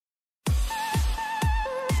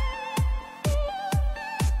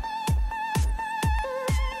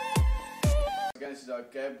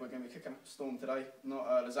GEB. We're going to be cooking up a storm today, not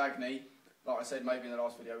lasagne. Like I said maybe in the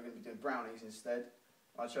last video, we're going to be doing brownies instead.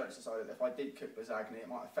 Our church decided that if I did cook lasagne, it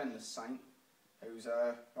might offend the saint, who's,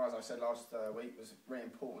 as I said last week, was really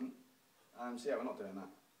important. So yeah, we're not doing that.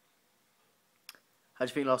 How do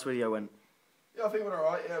you think last video went? Yeah, I think we're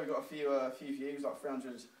alright. Yeah, we got a few views, like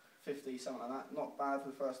 350, something like that. Not bad for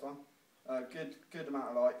the first one. Good amount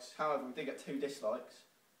of likes. However, we did get 2 dislikes,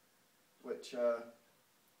 which,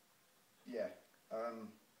 yeah,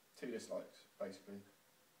 2 dislikes basically.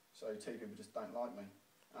 So 2 people just don't like me.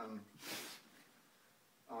 I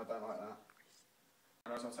don't like that.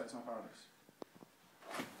 Otherwise, I'll take some paradise.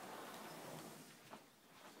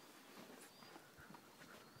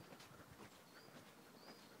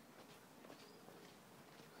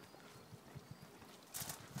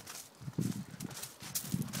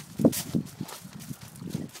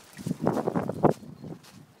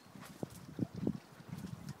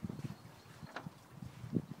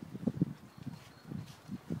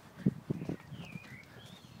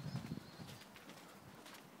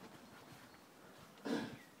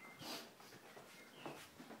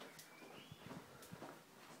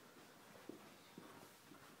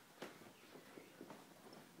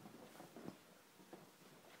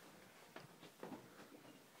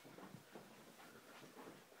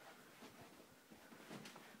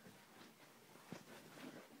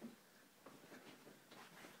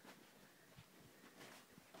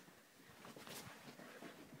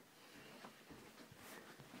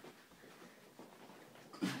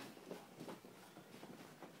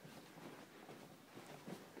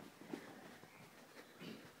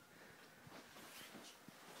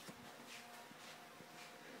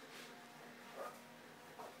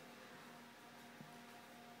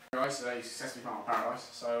 Guys, today you successfully found my paradise.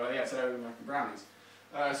 So yeah, today we're making brownies.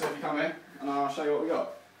 So if you come in and I'll show you what we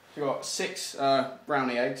got. So we've got 6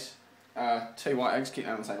 brownie eggs, 2 white eggs, keep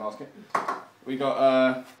them in the same basket. We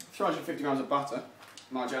got 350 grams of butter,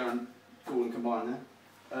 Nigella and Gordon combined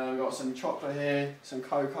there. We've got some chocolate here, some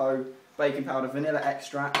cocoa, baking powder, vanilla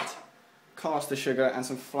extract, caster sugar and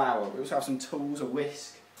some flour. We also have some tools, a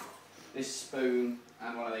whisk, this spoon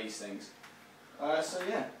and one of these things. So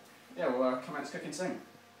yeah, we'll commence cooking soon.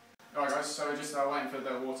 Alright guys, so we're just waiting for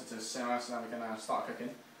the water to simmer so then we can start cooking.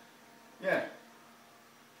 Yeah.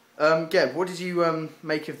 Geb, what did you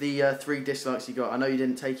make of the 3 dislikes you got? I know you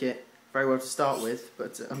didn't take it very well to start with,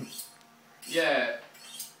 but... Yeah.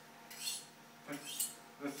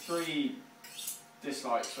 The 3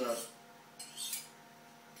 dislikes were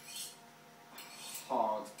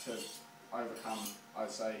hard to overcome, I'd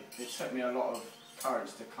say. It took me a lot of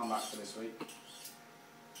courage to come back to this week.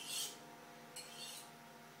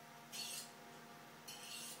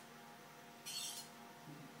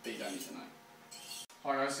 But you don't need to know.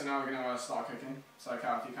 Alright guys, so now we're going to start cooking. So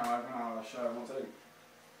Cal, if you come over and I'll show you what to do.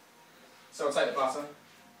 So I'll take the butter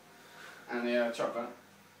and the chocolate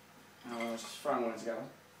and I'll just throw them all in together.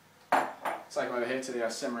 Take them over here to the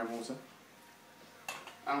simmering water.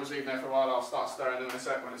 And we'll just leave them there for a while. I'll start stirring them in a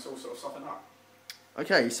sec when it's all sort of softened up.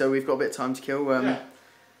 Okay, so we've got a bit of time to kill. Yeah.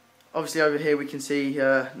 Obviously over here we can see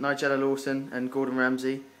Nigella Lawson and Gordon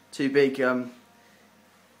Ramsay, 2 big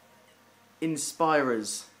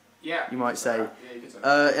inspirers. Yeah, you might say. Yeah, you could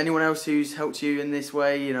say. Anyone else who's helped you in this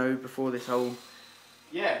way, you know, before this whole...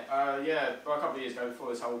 Yeah, well, a couple of years ago,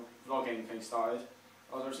 before this whole vlogging thing started,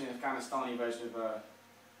 I was watching the Afghanistani version of,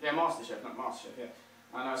 MasterChef, not MasterChef, yeah.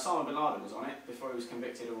 And Osama bin Laden was on it, before he was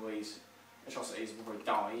convicted of all these atrocities, before he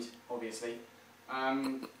died, obviously.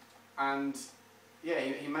 And, yeah,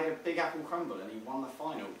 he made a big apple crumble and he won the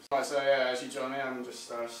finals. Right, so yeah, as you join me, I'm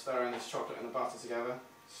just stirring this chocolate and the butter together,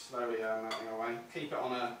 slowly melting away. Keep it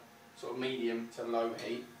on a sort of medium to low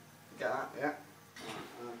heat. Get that? Yeah.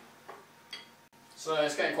 So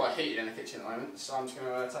it's getting quite heated in the kitchen at the moment, so I'm just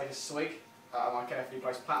going to take a swig out of my carefully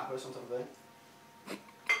placed platypus on top of there.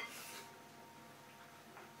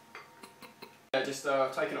 Yeah, just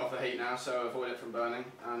taking it off the heat now, so avoid it from burning,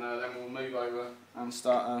 and then we'll move over and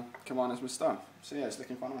start combining this with stuff. So yeah, it's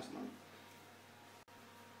looking quite nice at the moment.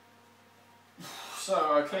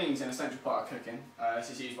 So cleaning is an essential part of cooking.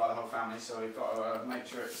 This is used by the whole family, so we've got to make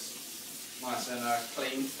sure it's nice and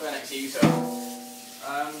clean for the next use.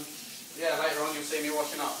 Yeah, later on you'll see me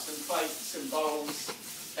washing up some plates, some bowls,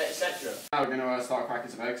 etc. Now we're going to start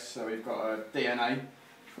cracking some eggs. So we've got DNA,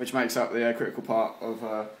 which makes up the critical part of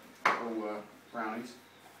all brownies.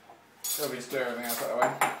 So we just clear everything else out of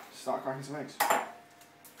the way. Start cracking some eggs.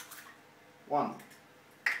 1,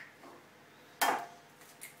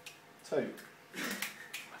 2.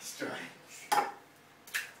 That's dry.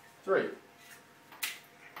 3,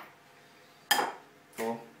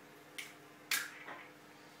 4,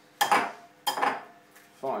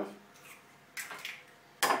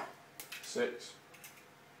 6,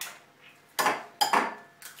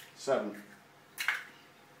 7,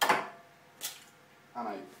 and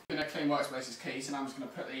 8. In a clean workspace is key, so now I'm just going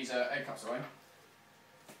to put these egg cups away.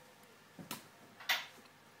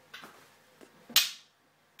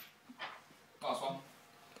 Last one.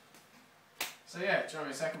 So yeah, do you know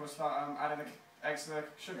in a second we'll start adding the eggs to the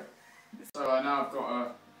sugar. So now I've got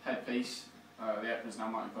a headpiece. The apron's now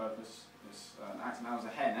multi-purpose. It's acting now as a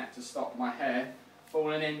hairnet to stop my hair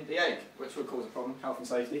falling in the egg, which would cause a problem, health and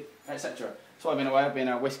safety, etc. So I've been away, I've been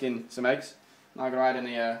whisking some eggs. Now I'm going to add in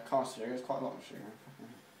the caster sugar. There's quite a lot of sugar.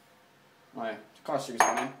 Oh yeah, caster sugar's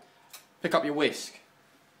gone in. Pick up your whisk,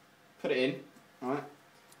 put it in, right?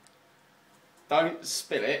 Don't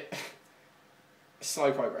spill it.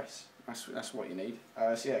 Slow progress. That's what you need.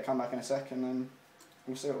 So yeah, come back in a sec and then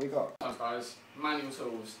we'll see what we got. Guys, manual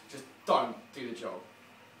tools, just don't do the job.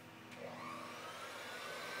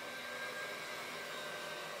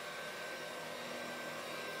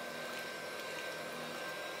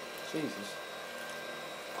 Jesus.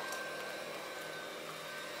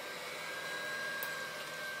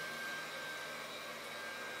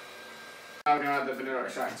 Now we're going to add the vanilla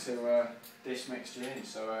extract to this mixture in.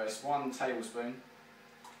 So it's 1 tablespoon.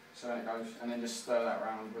 So then it goes, and then just stir that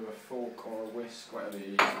around with a fork or a whisk, whatever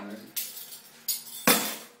you use.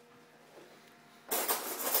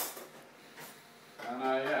 And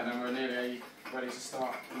yeah, then we're nearly ready to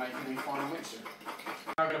start making the final mixture.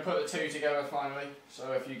 I'm going to put the two together finally.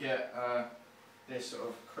 So if you get this sort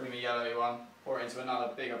of creamy yellowy one, pour it into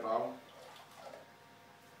another bigger bowl.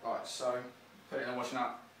 Like so. Put it in the washing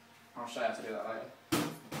up. I'll show you how to do that later.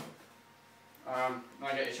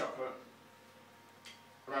 Now get your chocolate.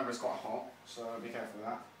 Remember it's quite hot, so be careful with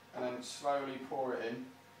that. And then slowly pour it in.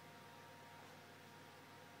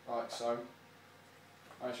 Like so.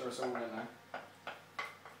 Make sure it's all in there.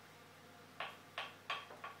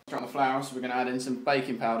 On the flour, so we're going to add in some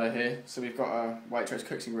baking powder here. So we've got Waitrose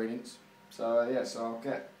Cooks ingredients. So yeah, so I'll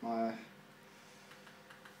get my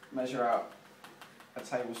measure out a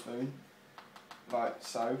tablespoon, like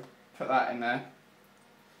so. Put that in there.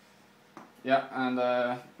 Yeah, and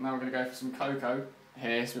now we're going to go for some cocoa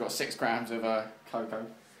here. So we've got 6 grams of cocoa.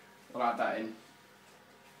 We'll add that in,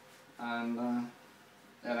 and then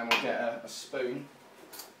we'll get a spoon.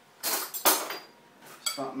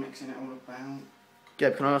 Start mixing it all about.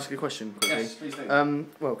 Geb, can I ask you a question quickly? Yes, please do.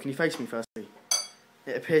 Well, can you face me firstly?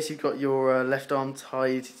 It appears you've got your left arm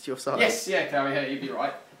tied to your side. Yes, yeah, Chloe, yeah, you'd be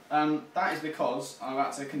right. That is because I'm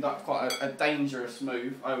about to conduct quite a dangerous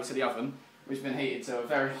move over to the oven, which has been heated to a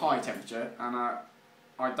very high temperature, and I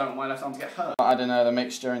don't want my left arm to get hurt. Adding the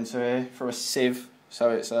mixture into here through a sieve, so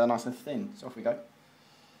it's nice and thin. So off we go.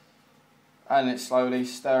 Adding it slowly,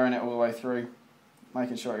 stirring it all the way through,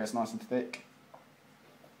 making sure it gets nice and thick.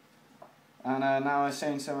 And now we're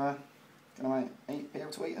soon to be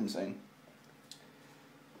able to eat them soon.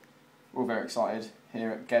 We're all very excited here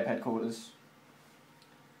at GEB headquarters.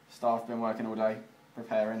 Staff have been working all day,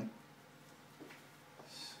 preparing.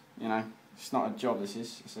 You know, it's not a job this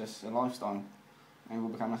is, it's just a lifestyle. And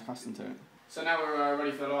we'll become accustomed to it. So now we're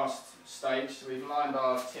ready for the last stage. So we've lined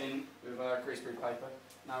our tin with greaseproof paper.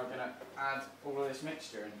 Now we're going to add all of this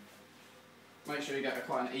mixture in. Make sure you get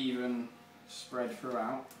quite an even spread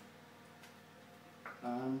throughout.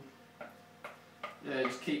 Yeah,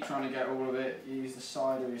 just keep trying to get all of it. Use the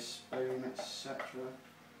side of your spoon, etc.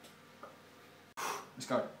 Let's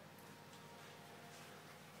go.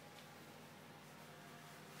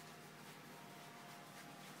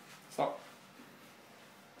 Stop.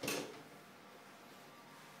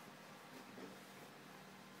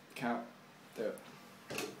 Count. Do it.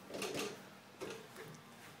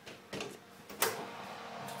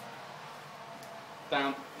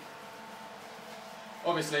 Down.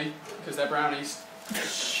 Obviously, because they're brownies.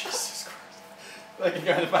 Jesus Christ. They can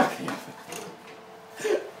go in the back of the oven.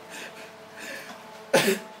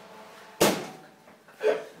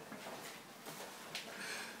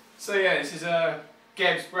 So yeah, this is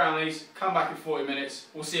GEB's brownies. Come back in 40 minutes.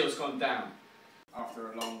 We'll see what's gone down.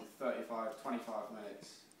 After a long 35, 25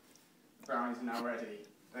 minutes, the brownies are now ready.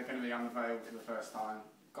 They're going to be unveiled for the first time.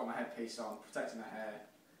 Got my headpiece on, protecting the hair.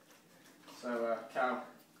 So Cal,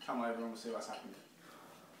 come over and we'll see what's happened.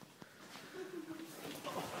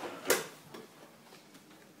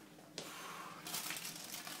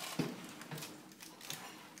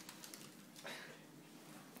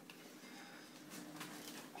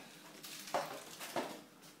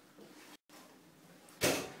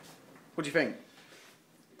 What do you think?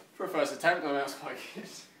 For a first attempt, I mean, that's quite good.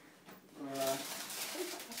 No,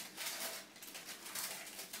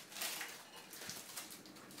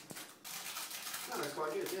 that's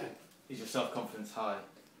quite good, yeah. Is your self-confidence high?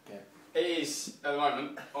 Yeah. It is at the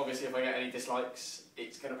moment. Obviously, if I get any dislikes,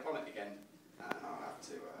 it's going to plummet again, and I'll have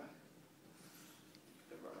to get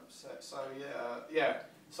right upset. So yeah.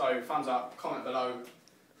 So thumbs up, comment below,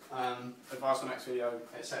 advice on next video,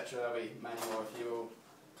 etc. There'll be many more if you will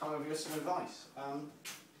come over with some advice.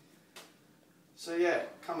 So yeah,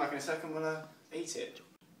 come back in a second. We'll eat it.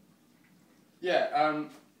 Yeah.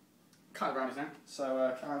 Cut the brownies now.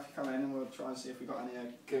 So if you come in, and we'll try and see if we've got any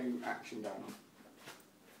goo action going on.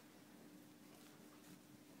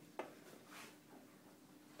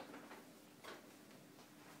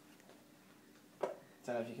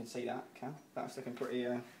 Don't know if you can see that, Cal. That's looking pretty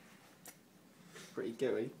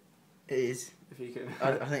gooey. It is. If you can.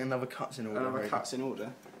 I think another cut's in order. Another cut's in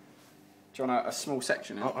order. Do you want a small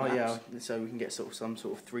section? Oh yeah, so we can get some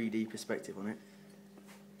sort of 3D perspective on it.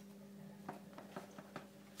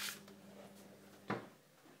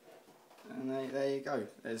 And there you go.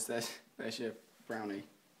 There's your brownie.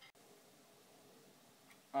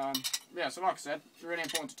 Yeah. So like I said, it's really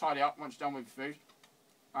important to tidy up once you're done with the food.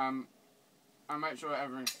 And make sure that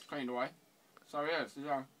everything's cleaned away. So yeah, this is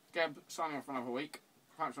GEB signing off for another week.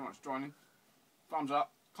 Thanks so much for joining. Thumbs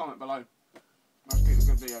up, comment below. Let's keep the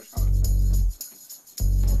good videos coming.